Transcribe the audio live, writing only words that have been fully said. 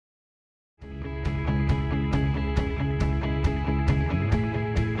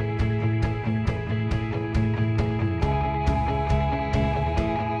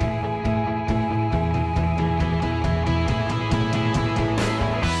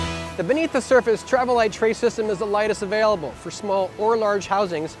The Beneath the Surface Travel-Lite tray system is the lightest available for small or large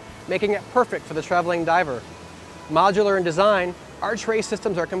housings, making it perfect for the traveling diver. Modular in design, our tray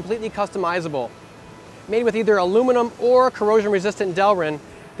systems are completely customizable. Made with either aluminum or corrosion-resistant Delrin,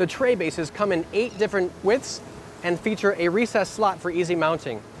 the tray bases come in 8 different widths and feature a recessed slot for easy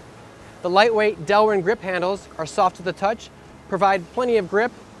mounting. The lightweight Delrin grip handles are soft to the touch, provide plenty of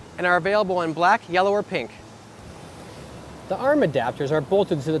grip, and are available in black, yellow, or pink. The arm adapters are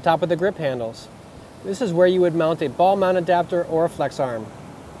bolted to the top of the grip handles. This is where you would mount a ball mount adapter or a flex arm.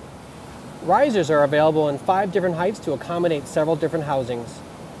 Risers are available in 5 different heights to accommodate several different housings.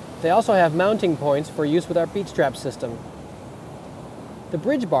 They also have mounting points for use with our beach strap system. The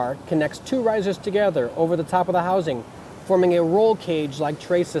bridge bar connects 2 risers together over the top of the housing, forming a roll cage-like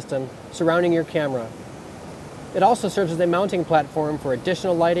tray system surrounding your camera. It also serves as a mounting platform for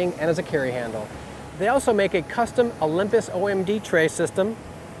additional lighting and as a carry handle. They also make a custom Olympus OMD tray system,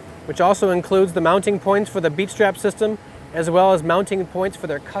 which also includes the mounting points for the beach strap system, as well as mounting points for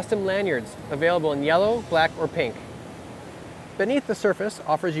their custom lanyards, available in yellow, black, or pink. Beneath the Surface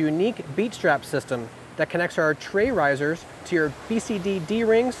offers a unique beach strap system that connects our tray risers to your BCD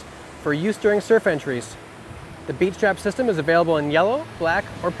D-rings for use during surf entries. The beach strap system is available in yellow, black,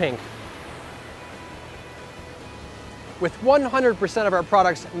 or pink. With 100% of our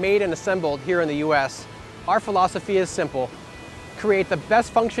products made and assembled here in the US, our philosophy is simple: create the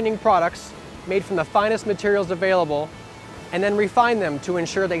best functioning products made from the finest materials available, and then refine them to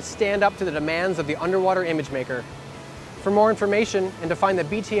ensure they stand up to the demands of the underwater image maker. For more information and to find the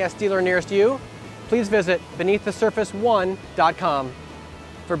BTS dealer nearest you, please visit beneaththesurface1.com.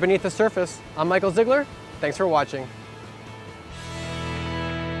 For Beneath the Surface, I'm Michael Ziegler. Thanks for watching.